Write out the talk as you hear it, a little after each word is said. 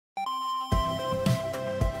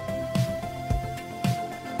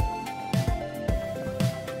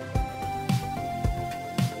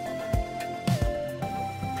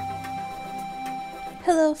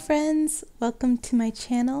Hello friends, welcome to my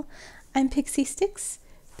channel. I'm PixieStyx.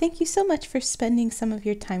 Thank you so much for spending some of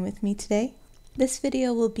your time with me today. This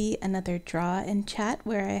video will be another draw and chat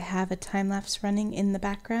where I have a time-lapse running in the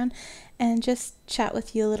background and just chat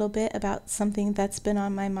with you a little bit about something that's been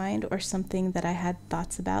on my mind or something that I had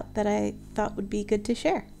thoughts about that I thought would be good to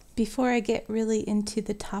share. Before I get really into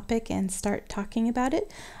the topic and start talking about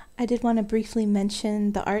it, I did want to briefly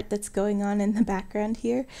mention the art that's going on in the background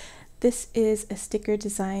here. This is a sticker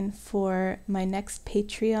design for my next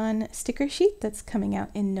Patreon sticker sheet that's coming out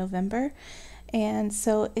in November. And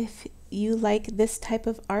so if you like this type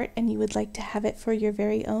of art and you would like to have it for your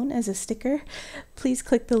very own as a sticker, please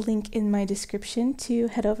click the link in my description to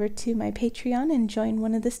head over to my Patreon and join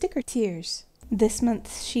one of the sticker tiers. This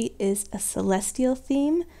month's sheet is a celestial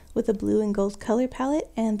theme with a blue and gold color palette,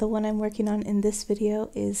 and the one I'm working on in this video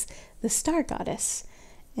is the Star Goddess.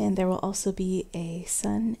 And there will also be a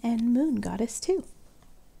sun and moon goddess too.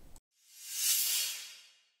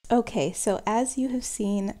 Okay, so as you have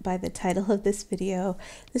seen by the title of this video,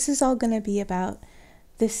 this is all going to be about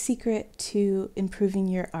the secret to improving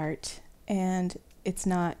your art, and it's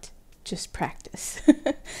not just practice.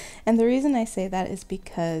 And the reason I say that is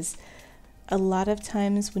because a lot of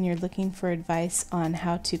times when you're looking for advice on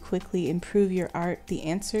how to quickly improve your art, the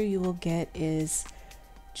answer you will get is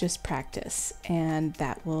just practice, and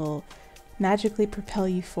that will magically propel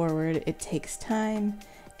you forward. It takes time,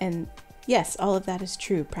 and yes, all of that is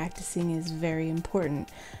true. Practicing is very important,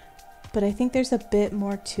 but I think there's a bit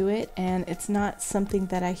more to it, and it's not something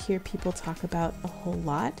that I hear people talk about a whole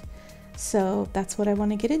lot, so that's what I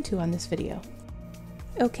want to get into on this video.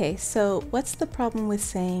 Okay, so what's the problem with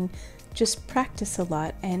saying just practice a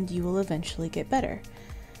lot and you will eventually get better?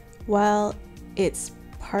 While it's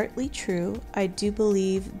partly true, I do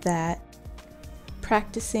believe that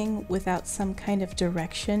practicing without some kind of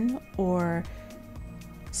direction or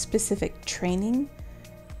specific training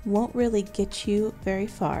won't really get you very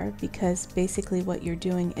far, because basically what you're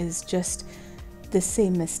doing is just the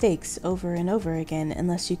same mistakes over and over again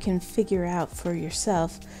unless you can figure out for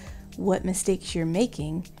yourself what mistakes you're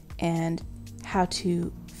making and how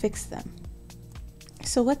to fix them.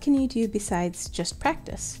 So what can you do besides just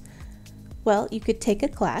practice? Well, you could take a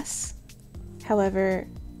class. However,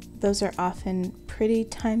 those are often pretty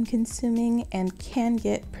time-consuming and can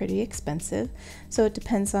get pretty expensive, so it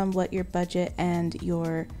depends on what your budget and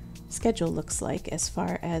your schedule looks like as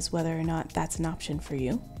far as whether or not that's an option for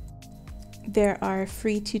you. There are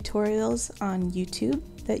free tutorials on YouTube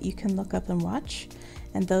that you can look up and watch,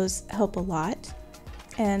 and those help a lot,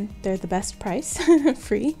 and they're the best price,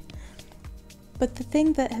 free. But the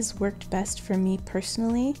thing that has worked best for me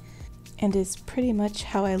personally, and is pretty much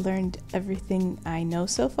how I learned everything I know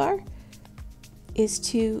so far, is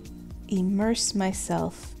to immerse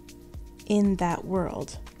myself in that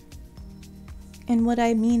world. And what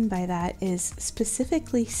I mean by that is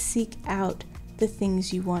specifically seek out the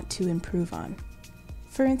things you want to improve on.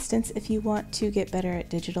 For instance, if you want to get better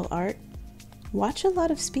at digital art, watch a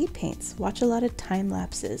lot of speed paints, watch a lot of time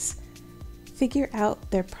lapses, figure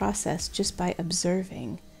out their process just by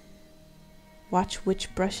observing. Watch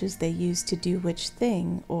which brushes they use to do which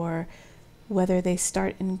thing, or whether they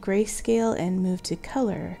start in grayscale and move to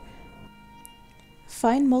color.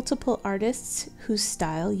 Find multiple artists whose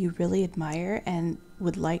style you really admire and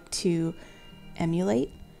would like to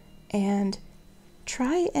emulate, and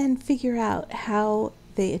try and figure out how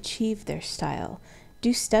they achieve their style.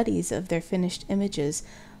 Do studies of their finished images,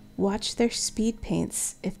 watch their speed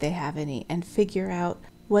paints if they have any, and figure out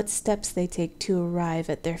what steps they take to arrive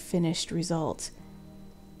at their finished result.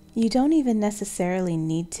 You don't even necessarily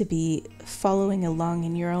need to be following along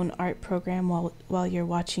in your own art program while you're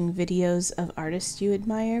watching videos of artists you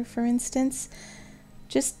admire, for instance.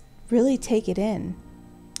 Just really take it in.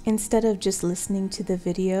 Instead of just listening to the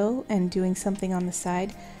video and doing something on the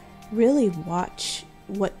side, really watch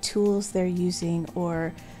what tools they're using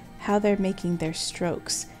or how they're making their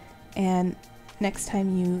strokes. And next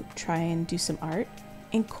time you try and do some art,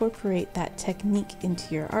 incorporate that technique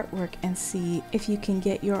into your artwork and see if you can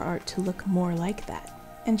get your art to look more like that.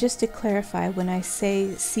 And just to clarify, when I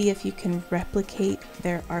say see if you can replicate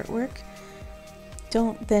their artwork,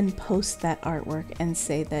 don't then post that artwork and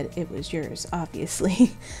say that it was yours,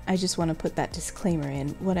 obviously. I just want to put that disclaimer in.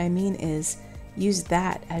 What I mean is use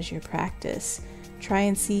that as your practice. Try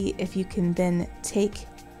and see if you can then take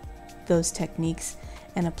those techniques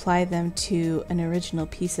and apply them to an original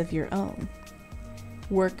piece of your own.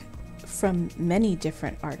 Work from many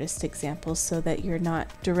different artist examples so that you're not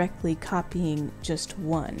directly copying just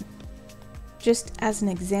one. Just as an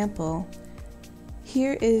example,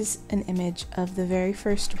 Here is an image of the very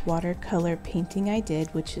first watercolor painting I did,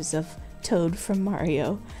 which is of Toad from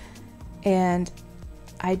Mario. And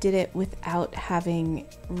I did it without having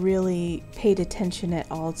really paid attention at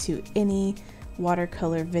all to any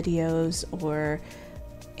watercolor videos or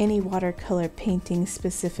any watercolor painting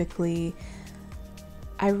specifically.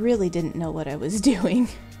 I really didn't know what I was doing.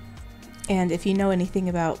 And if you know anything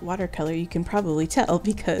about watercolor, you can probably tell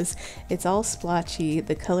because it's all splotchy,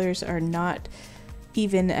 the colors are not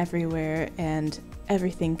even everywhere, and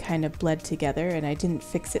everything kind of bled together, and I didn't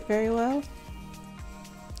fix it very well.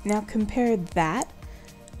 Now compare that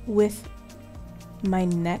with my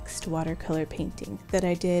next watercolor painting that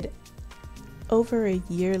I did over a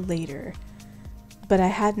year later, but I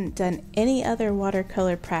hadn't done any other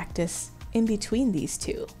watercolor practice in between these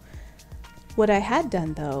two. What I had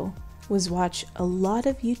done though was watch a lot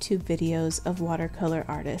of YouTube videos of watercolor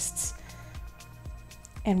artists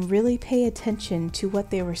and really pay attention to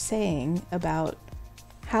what they were saying about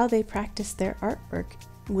how they practiced their artwork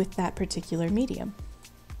with that particular medium.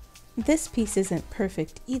 This piece isn't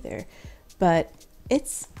perfect either, but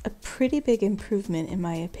it's a pretty big improvement in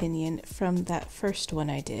my opinion from that first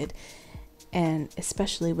one I did, and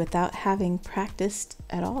especially without having practiced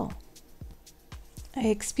at all. I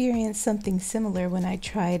experienced something similar when I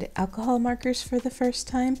tried alcohol markers for the first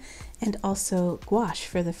time and also gouache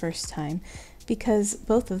for the first time, because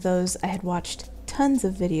both of those I had watched tons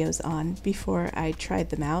of videos on before I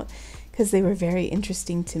tried them out because they were very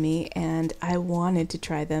interesting to me and I wanted to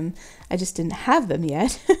try them. I just didn't have them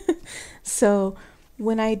yet. So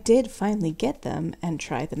when I did finally get them and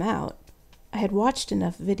try them out, I had watched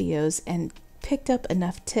enough videos and picked up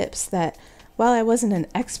enough tips that while I wasn't an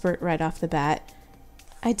expert right off the bat,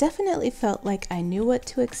 I definitely felt like I knew what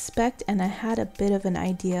to expect and I had a bit of an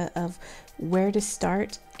idea of where to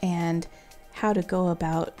start and how to go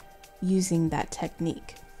about using that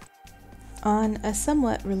technique. On a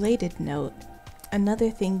somewhat related note,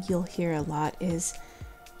 another thing you'll hear a lot is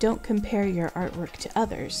don't compare your artwork to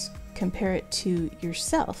others. Compare it to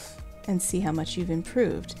yourself and see how much you've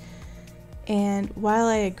improved. And while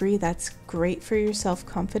I agree that's great for your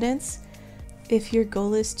self-confidence, if your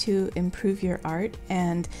goal is to improve your art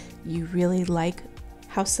and you really like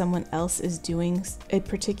how someone else is doing a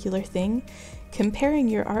particular thing, comparing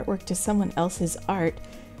your artwork to someone else's art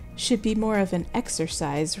should be more of an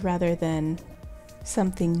exercise rather than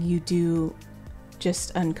something you do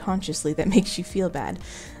just unconsciously that makes you feel bad.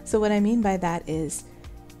 So what I mean by that is,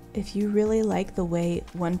 if you really like the way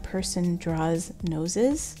one person draws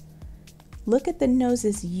noses, look at the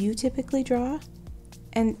noses you typically draw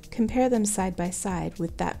and compare them side by side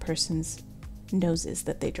with that person's noses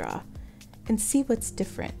that they draw and see what's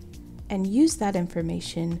different, and use that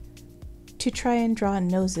information to try and draw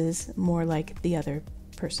noses more like the other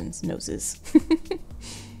person's noses.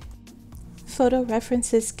 Photo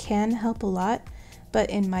references can help a lot, but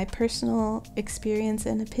in my personal experience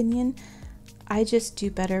and opinion, I just do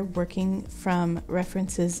better working from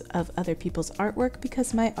references of other people's artwork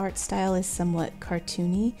because my art style is somewhat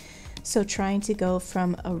cartoony. So trying to go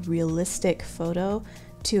from a realistic photo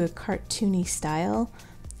to a cartoony style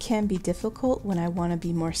can be difficult when I want to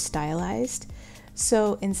be more stylized.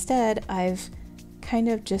 So instead, I've kind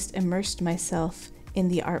of just immersed myself in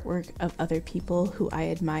the artwork of other people who I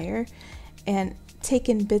admire and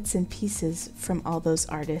taken bits and pieces from all those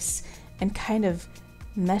artists and kind of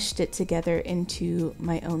meshed it together into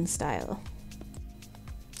my own style.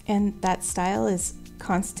 And that style is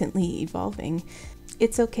constantly evolving.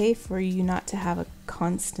 It's okay for you not to have a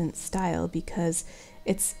constant style because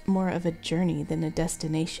it's more of a journey than a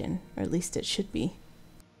destination, or at least it should be.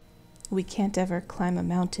 We can't ever climb a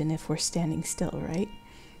mountain if we're standing still, right?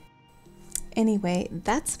 Anyway,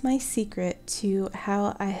 that's my secret to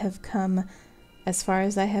how I have come as far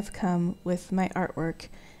as I have come with my artwork.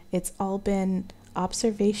 It's all been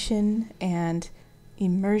observation and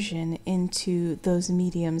immersion into those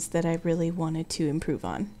mediums that I really wanted to improve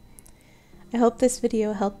on. I hope this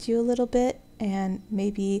video helped you a little bit and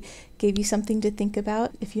maybe gave you something to think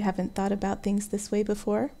about if you haven't thought about things this way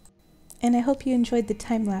before. And I hope you enjoyed the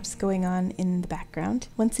time-lapse going on in the background.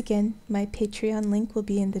 Once again, my Patreon link will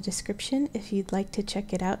be in the description if you'd like to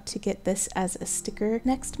check it out to get this as a sticker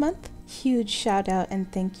next month. Huge shout out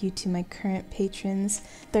and thank you to my current patrons.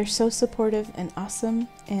 They're so supportive and awesome,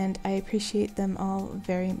 and I appreciate them all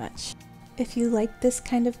very much. If you like this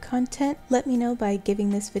kind of content, let me know by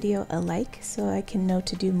giving this video a like so I can know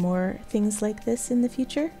to do more things like this in the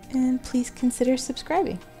future, and please consider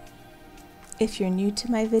subscribing. If you're new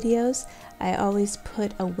to my videos, I always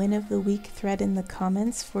put a win of the week thread in the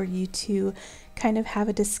comments for you to kind of have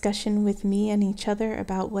a discussion with me and each other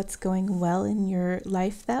about what's going well in your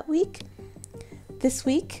life that week. This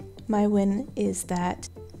week, my win is that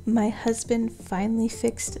my husband finally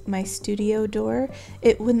fixed my studio door.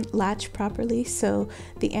 It wouldn't latch properly, so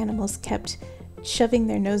the animals kept shoving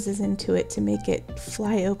their noses into it to make it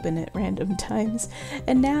fly open at random times,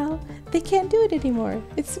 and now they can't do it anymore.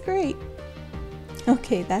 It's great.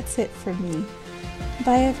 Okay, that's it for me.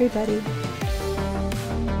 Bye everybody.